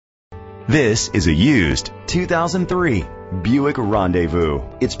This is a used 2003 Buick Rendezvous.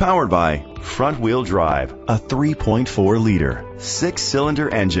 It's powered by front-wheel drive, a 3.4-liter,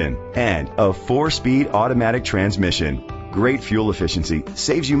 6-cylinder engine, and a 4-speed automatic transmission. Great fuel efficiency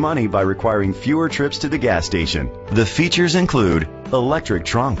saves you money by requiring fewer trips to the gas station. The features include electric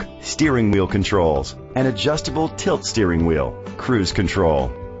trunk, steering wheel controls, an adjustable tilt steering wheel, cruise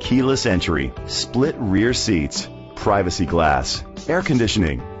control, keyless entry, split rear seats, privacy glass, air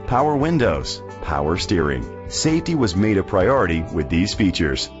conditioning, power windows, power steering. Safety was made a priority with these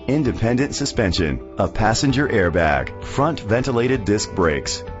features: independent suspension, a passenger airbag, front ventilated disc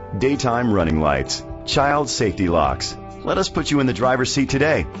brakes, daytime running lights, child safety locks. Let us put you in the driver's seat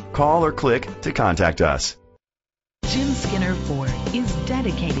today. Call or click to contact us. Jim Skinner Ford is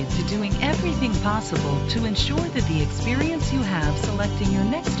dedicated to doing everything possible to ensure that the experience you have selecting your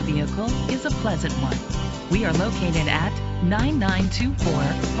next vehicle is a pleasant one. We are located at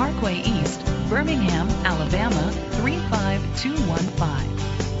 9924 Parkway East, Birmingham, Alabama 35215.